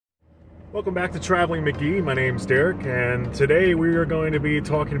Welcome back to Traveling McGee. My name's Derek, and today we are going to be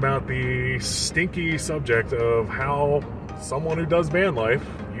talking about the stinky subject of how someone who does van life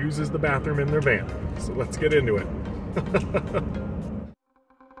uses the bathroom in their van. So let's get into it.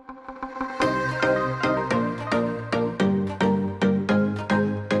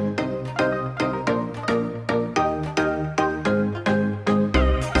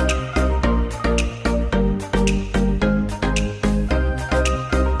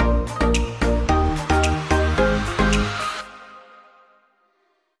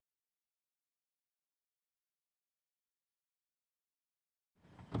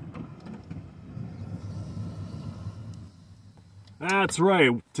 That's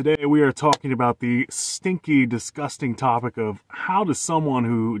right. Today we are talking about the stinky, disgusting topic of how does someone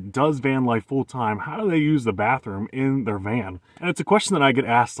who does van life full-time, how do they use the bathroom in their van? And it's a question that I get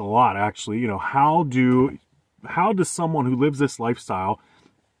asked a lot, actually. You know, how does someone who lives this lifestyle,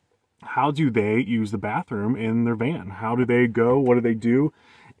 how do they use the bathroom in their van? How do they go? What do they do?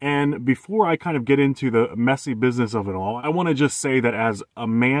 And before I kind of get into the messy business of it all, I want to just say that as a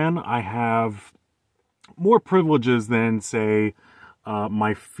man, I have more privileges than, say,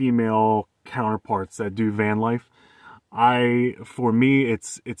 my female counterparts that do van life. For me,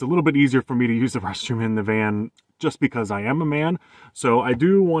 it's a little bit easier for me to use the restroom in the van just because I am a man. So I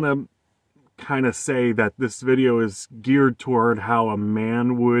do want to kind of say that this video is geared toward how a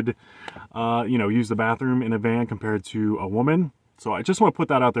man would, use the bathroom in a van compared to a woman. So I just want to put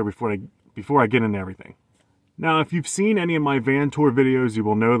that out there before I get into everything. Now, if you've seen any of my van tour videos, you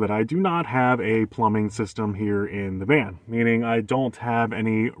will know that I do not have a plumbing system here in the van, meaning I don't have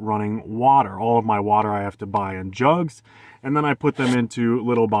any running water. All of my water I have to buy in jugs, and then I put them into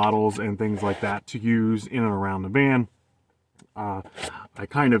little bottles and things like that to use in and around the van. I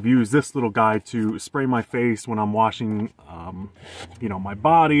kind of use this little guy to spray my face when I'm washing, my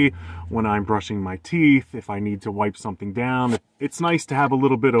body, when I'm brushing my teeth, if I need to wipe something down. It's nice to have a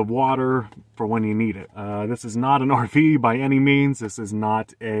little bit of water for when you need it. This is not an RV by any means. This is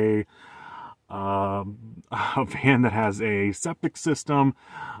not a van that has a septic system.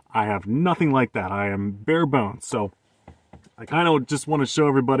 I have nothing like that. I am bare bones. So I kind of just want to show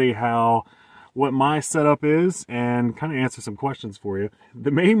everybody what my setup is and kind of answer some questions for you.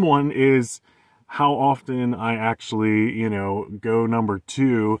 The main one is how often I actually, go number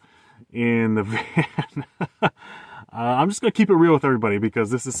 2 in the van. I'm just going to keep it real with everybody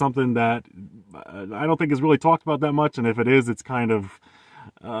because this is something that I don't think is really talked about that much. And if it is, it's kind of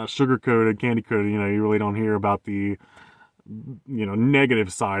sugar-coated, candy-coated. You really don't hear about the,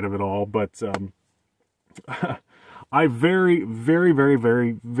 negative side of it all. But I very, very, very,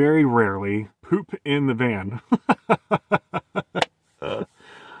 very, very rarely poop in the van.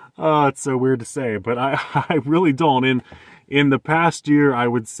 It's so weird to say, but I really don't. In the past year, I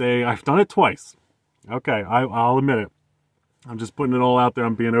would say I've done it twice. Okay, I'll admit it. I'm just putting it all out there.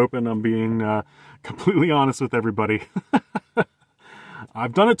 I'm being open. I'm being completely honest with everybody.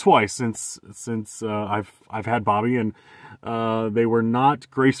 I've done it twice since I've had Bobby, and they were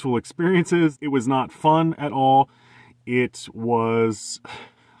not graceful experiences. It was not fun at all. It was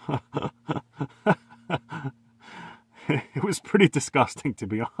it was pretty disgusting, to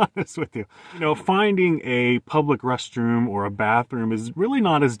be honest with you. Finding a public restroom or a bathroom is really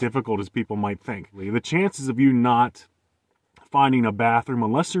not as difficult as people might think. The chances of you not finding a bathroom,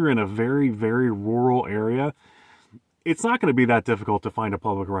 unless you're in a very, very rural area, it's not going to be that difficult to find a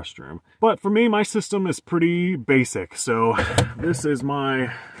public restroom. But for me, my system is pretty basic. So this is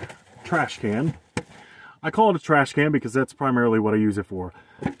my trash can. I call it a trash can because that's primarily what I use it for.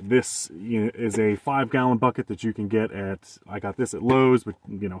 This is a 5-gallon bucket that you can get I got this at Lowe's, but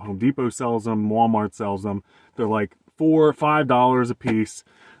Home Depot sells them, Walmart sells them. They're like $4 or $5 a piece.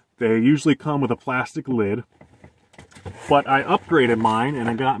 They usually come with a plastic lid, but I upgraded mine and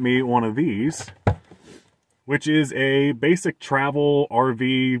I got me one of these, which is a basic travel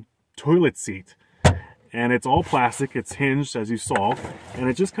RV toilet seat. And it's all plastic, it's hinged as you saw, and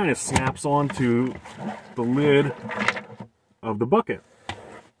it just kind of snaps onto the lid of the bucket.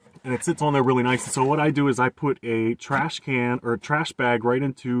 And it sits on there really nice. So what I do is I put a trash can or a trash bag right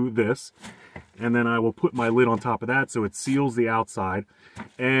into this, and then I will put my lid on top of that so it seals the outside.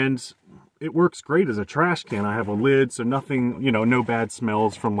 And it works great as a trash can. I have a lid, so nothing, no bad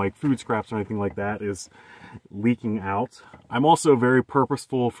smells from like food scraps or anything like that is leaking out. I'm also very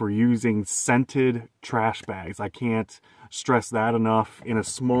purposeful for using scented trash bags. I can't stress that enough. In a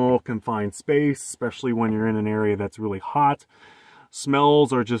small confined space, especially when you're in an area that's really hot,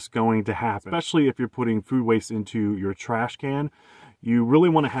 smells are just going to happen, especially if you're putting food waste into your trash can. You really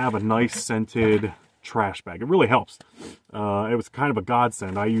want to have a nice scented trash bag. It really helps. It was kind of a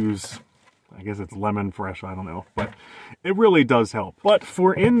godsend. I use I guess it's lemon fresh, I don't know, but it really does help. But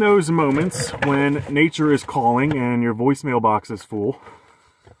for in those moments when nature is calling and your voicemail box is full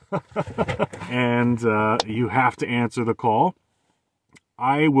and you have to answer the call,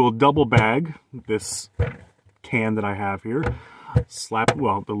 I will double bag this can that I have here.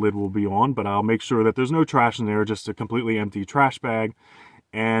 Well, the lid will be on, but I'll make sure that there's no trash in there, just a completely empty trash bag.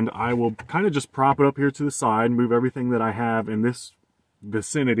 And I will kind of just prop it up here to the side, move everything that I have in this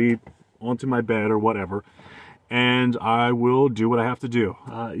vicinity onto my bed or whatever, and I will do what I have to do.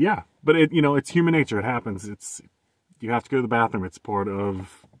 Yeah, but it's human nature. It happens. You have to go to the bathroom. It's part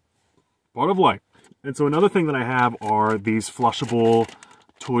of life. And so another thing that I have are these flushable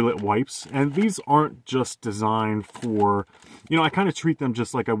toilet wipes, and these aren't just designed for, I kind of treat them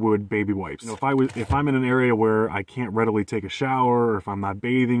just like I would baby wipes. If I'm in an area where I can't readily take a shower, or if I'm not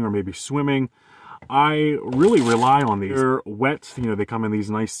bathing or maybe swimming, I really rely on these. They're wet, they come in these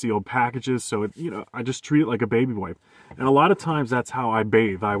nice sealed packages, so I just treat it like a baby wipe. And a lot of times that's how I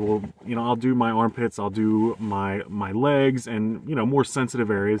bathe. I will, I'll do my armpits, I'll do my legs, and more sensitive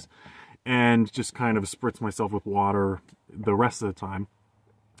areas, and just kind of spritz myself with water the rest of the time.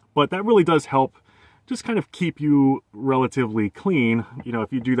 But that really does help just kind of keep you relatively clean.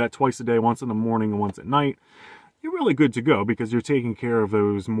 If you do that twice a day, once in the morning and once at night, you're really good to go because you're taking care of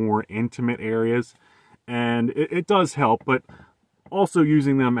those more intimate areas. And it does help, but also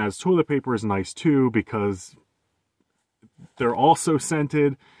using them as toilet paper is nice too because they're also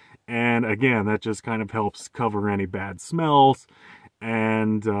scented. And again, that just kind of helps cover any bad smells.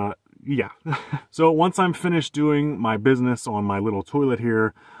 And yeah. So once I'm finished doing my business on my little toilet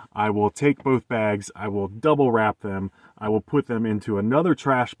here, I will take both bags, I will double wrap them, I will put them into another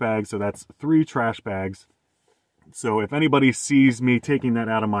trash bag, so that's 3 trash bags. So if anybody sees me taking that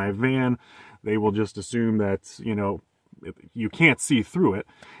out of my van, they will just assume that, you can't see through it.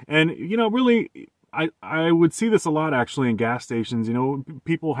 And, really, I would see this a lot actually in gas stations.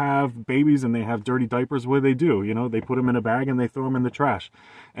 People have babies and they have dirty diapers. What do? They put them in a bag and they throw them in the trash.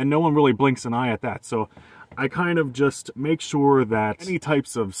 And no one really blinks an eye at that. So I kind of just make sure that any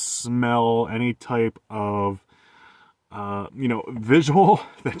types of smell, any type of, visual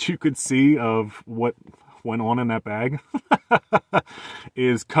that you could see of what went on in that bag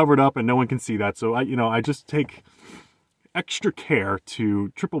is covered up and no one can see that. So I just take extra care to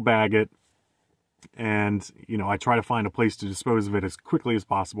triple bag it. And, I try to find a place to dispose of it as quickly as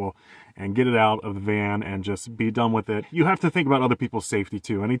possible and get it out of the van and just be done with it. You have to think about other people's safety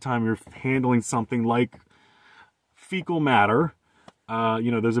too. Anytime you're handling something like fecal matter,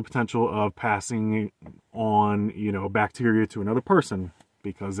 there's a potential of passing on, bacteria to another person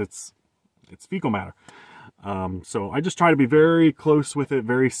because it's fecal matter. So I just try to be very close with it,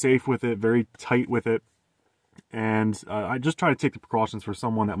 very safe with it, very tight with it. And I just try to take the precautions for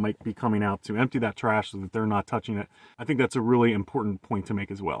someone that might be coming out to empty that trash so that they're not touching it. I think that's a really important point to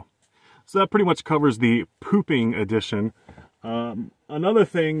make as well. So that pretty much covers the pooping edition. Another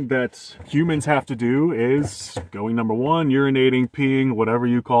thing that humans have to do is going number 1, urinating, peeing, whatever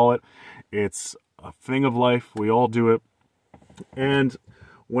you call it. It's a thing of life. We all do it. And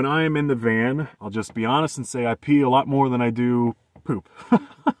when I am in the van, I'll just be honest and say I pee a lot more than I do poop.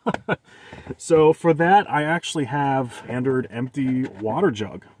 So for that, I actually have standard empty water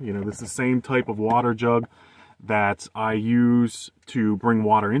jug. This is the same type of water jug that I use to bring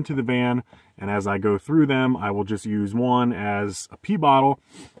water into the van. And as I go through them, I will just use one as a pee bottle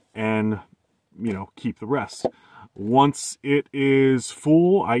and, keep the rest. Once it is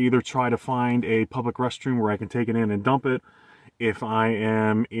full, I either try to find a public restroom where I can take it in and dump it. If I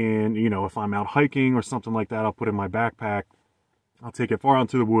am in, if I'm out hiking or something like that, I'll put it in my backpack. I'll take it far out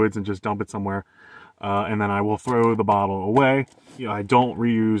into the woods and just dump it somewhere. And then I will throw the bottle away. I don't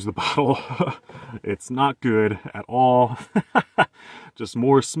reuse the bottle. It's not good at all. Just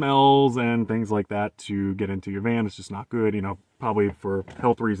more smells and things like that to get into your van. It's just not good, probably for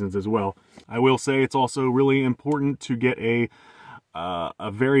health reasons as well. I will say it's also really important to get a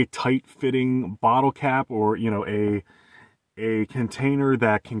very tight fitting bottle cap or, a container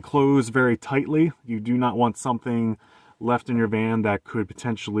that can close very tightly. You do not want something left in your van that could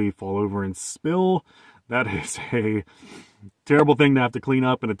potentially fall over and spill. That is a terrible thing to have to clean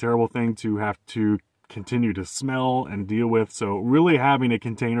up and a terrible thing to have to continue to smell and deal with. So really having a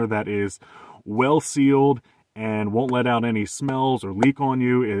container that is well sealed and won't let out any smells or leak on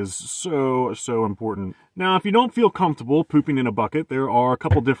you is so important. Now, if you don't feel comfortable pooping in a bucket, there are a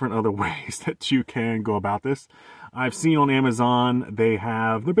couple different other ways that you can go about this. I've seen on Amazon,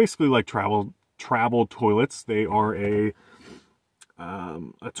 they're basically like travel toilets. They are a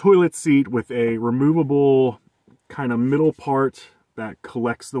toilet seat with a removable kind of middle part that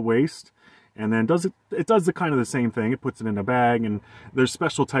collects the waste, and then it does the kind of the same thing. It puts it in a bag, and there's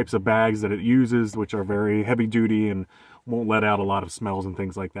special types of bags that it uses, which are very heavy duty and won't let out a lot of smells and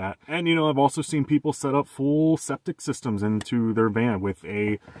things like that. And you know, I've also seen people set up full septic systems into their van with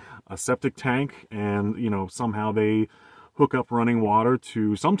a septic tank, and you know, somehow they hook up running water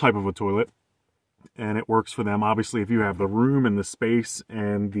to some type of a toilet, and it works for them. Obviously, if you have the room and the space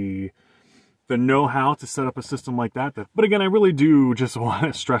and the know-how to set up a system like that. But again, I really do just want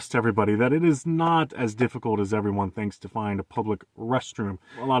to stress to everybody that it is not as difficult as everyone thinks to find a public restroom.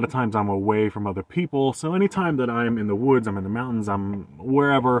 A lot of times I'm away from other people, so anytime that I'm in the woods, I'm in the mountains, I'm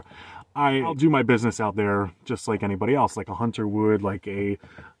wherever, I'll do my business out there just like anybody else, like a hunter would, like any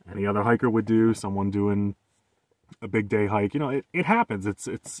other hiker would do, someone doing a big day hike. You know, it happens.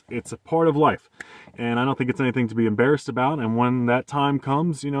 It's a part of life, and I don't think it's anything to be embarrassed about. And when that time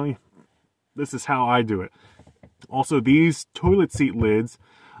comes, you know, this is how I do it. Also, these toilet seat lids,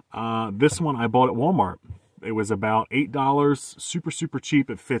 this one I bought at Walmart. It was about $8, super cheap.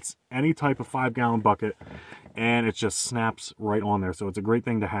 It fits any type of 5-gallon bucket, and it just snaps right on there. So it's a great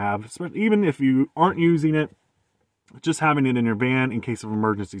thing to have, even if you aren't using it, just having it in your van in case of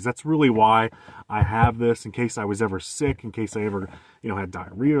emergencies. That's really why I have this, in case I was ever sick, in case I ever, you know, had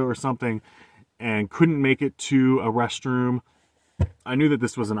diarrhea or something and couldn't make it to a restroom. I knew that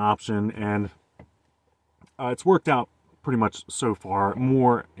this was an option, and it's worked out pretty much so far,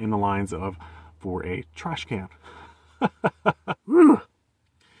 more in the lines of for a trash can.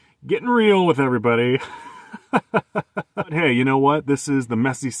 Getting real with everybody. But hey, you know what? This is the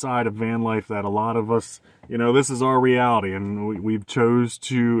messy side of van life that a lot of us, you know, this is our reality, and we've chose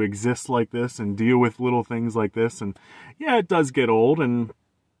to exist like this and deal with little things like this. And yeah, it does get old, and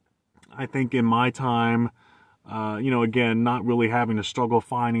I think in my time, you know, again, not really having to struggle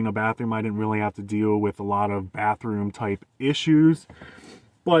finding a bathroom. I didn't really have to deal with a lot of bathroom type issues.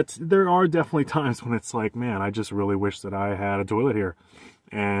 But there are definitely times when it's like, man, I just really wish that I had a toilet here.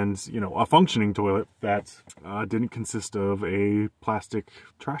 And, you know, a functioning toilet that didn't consist of a plastic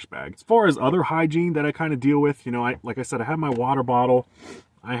trash bag. As far as other hygiene that I kind of deal with, you know, like I said, I have my water bottle.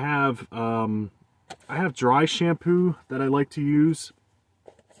 I have dry shampoo that I like to use,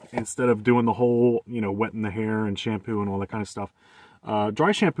 instead of doing the whole, you know, wetting the hair and shampoo and all that kind of stuff.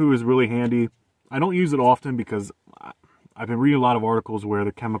 Dry shampoo is really handy. I don't use it often because I've been reading a lot of articles where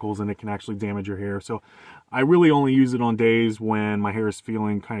the chemicals in it can actually damage your hair. So I really only use it on days when my hair is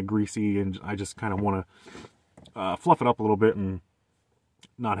feeling kind of greasy and I just kind of want to fluff it up a little bit and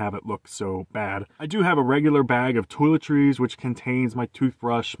not have it look so bad. I do have a regular bag of toiletries, which contains my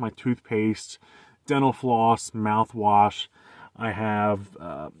toothbrush, my toothpaste, dental floss, mouthwash. I have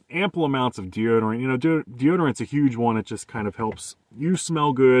ample amounts of deodorant. You know, deodorant's a huge one. It just kind of helps you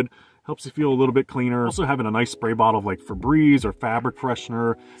smell good, helps you feel a little bit cleaner. Also having a nice spray bottle of like Febreze or fabric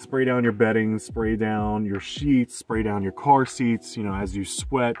freshener, spray down your bedding, spray down your sheets, spray down your car seats. You know, as you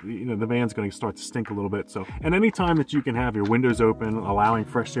sweat, you know, the van's going to start to stink a little bit. So, and anytime that you can have your windows open, allowing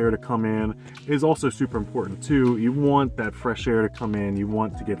fresh air to come in is also super important too. You want that fresh air to come in. You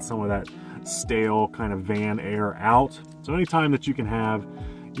want to get some of that stale kind of van air out. So anytime that you can have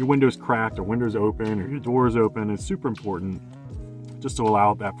your windows cracked or windows open or your doors open is super important, just to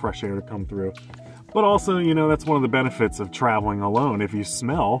allow that fresh air to come through. But also, you know, that's one of the benefits of traveling alone. If you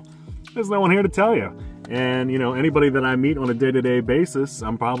smell, there's no one here to tell you. And, you know, anybody that I meet on a day-to-day basis,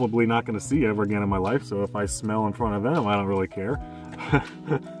 I'm probably not going to see ever again in my life. So if I smell in front of them, I don't really care.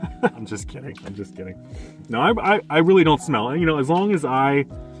 I'm just kidding. I'm just kidding. No, I really don't smell. You know, as long as I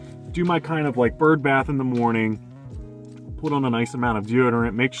do my kind of like bird bath in the morning, put on a nice amount of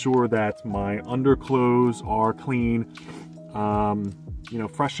deodorant, make sure that my underclothes are clean, you know,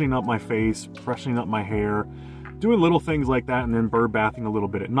 freshening up my face, freshening up my hair, doing little things like that, and then bird bathing a little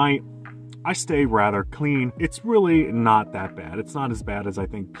bit at night, I stay rather clean. It's really not that bad. It's not as bad as I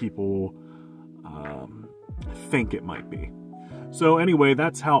think people think it might be. So anyway,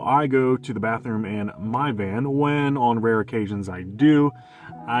 that's how I go to the bathroom in my van when on rare occasions I do.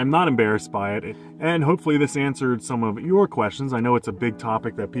 I'm not embarrassed by it, and hopefully this answered some of your questions. I know it's a big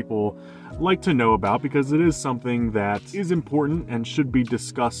topic that people like to know about because it is something that is important and should be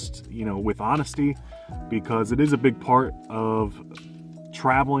discussed, you know, with honesty, because it is a big part of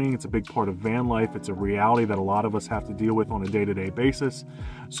traveling. It's a big part of van life. It's a reality that a lot of us have to deal with on a day-to-day basis.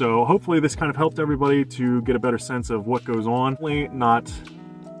 So hopefully this kind of helped everybody to get a better sense of what goes on. Definitely not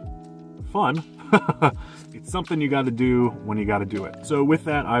fun. It's something you got to do when you got to do it. So with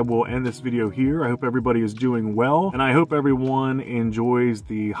that, I will end this video here. I hope everybody is doing well, and I hope everyone enjoys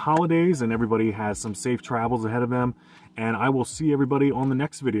the holidays and everybody has some safe travels ahead of them. And I will see everybody on the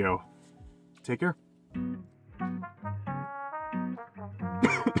next video. Take care.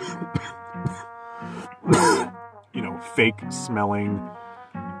 you know, fake smelling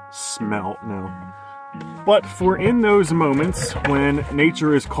smell. No. But for in those moments when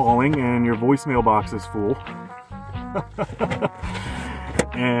nature is calling and your voicemail box is full,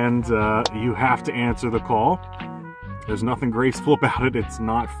 and you have to answer the call, there's nothing graceful about it. It's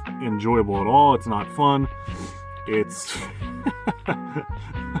not enjoyable at all. It's not fun. It's a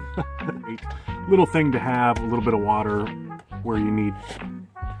little thing to have, a little bit of water where you need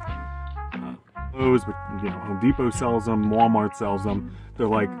those, but you know, Home Depot sells them, Walmart sells them. They're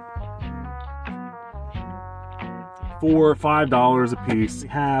like $4 or $5 a piece.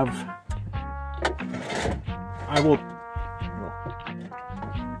 I will,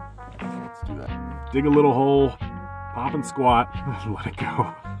 let's do that. Dig a little hole, pop and squat, let it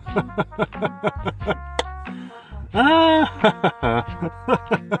go.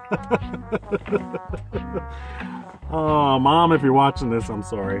 Oh, Mom, if you're watching this, I'm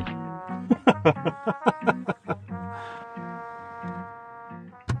sorry.